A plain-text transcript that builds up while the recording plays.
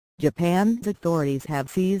Japan's authorities have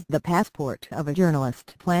seized the passport of a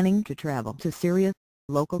journalist planning to travel to Syria,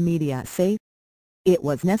 local media say. It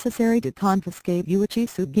was necessary to confiscate Yuichi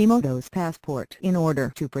Sugimoto's passport in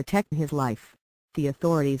order to protect his life, the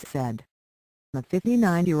authorities said. The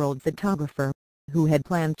 59-year-old photographer, who had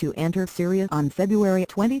planned to enter Syria on February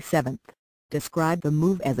 27, described the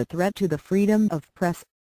move as a threat to the freedom of press.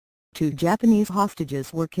 2 Japanese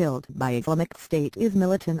hostages were killed by Islamic State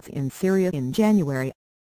militants in Syria in January.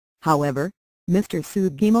 However, Mr.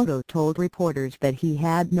 Sugimoto told reporters that he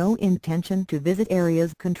had no intention to visit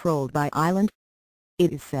areas controlled by ISIL.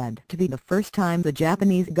 It is said to be the first time the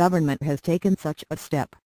Japanese government has taken such a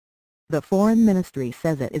step. The Foreign Ministry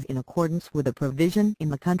says it is in accordance with a provision in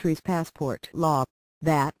the country's passport law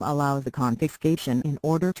that allows the confiscation in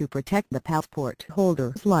order to protect the passport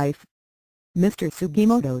holder's life. Mr.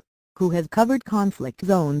 Sugimoto, who has covered conflict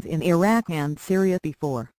zones in Iraq and Syria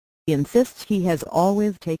before, insists he has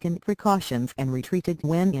always taken precautions and retreated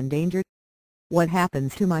when in danger. "What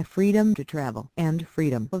happens to my freedom to travel and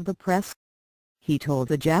freedom of the press?" he told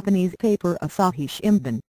the Japanese paper Asahi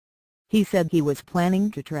Shimbun. He said he was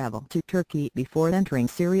planning to travel to Turkey before entering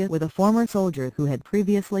Syria with a former soldier who had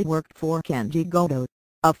previously worked for Kenji Goto,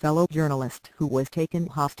 a fellow journalist who was taken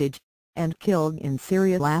hostage and killed in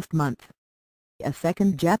Syria last month. A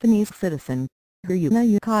second Japanese citizen, Ryuna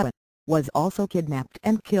Yukawa, was also kidnapped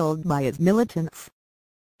and killed by its militants.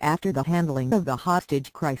 After the handling of the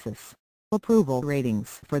hostage crisis, approval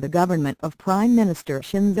ratings for the government of Prime Minister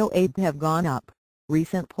Shinzo Abe have gone up,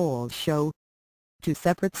 recent polls show. 2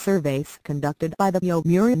 separate surveys conducted by the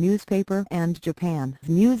Yomiuri newspaper and Japan's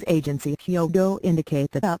news agency Kyodo indicate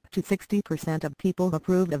that up to 60% of people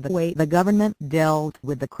approved of the way the government dealt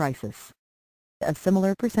with the crisis. A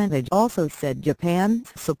similar percentage also said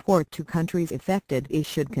Japan's support to countries affected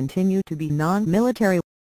should continue to be non-military.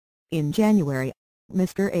 In January,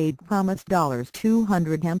 Mr. Abe promised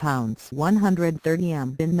 £200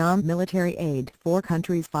 £130 in non-military aid for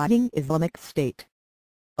countries fighting Islamic State.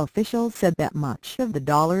 Officials said that much of the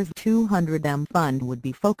 $200 fund would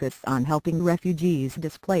be focused on helping refugees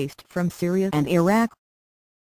displaced from Syria and Iraq.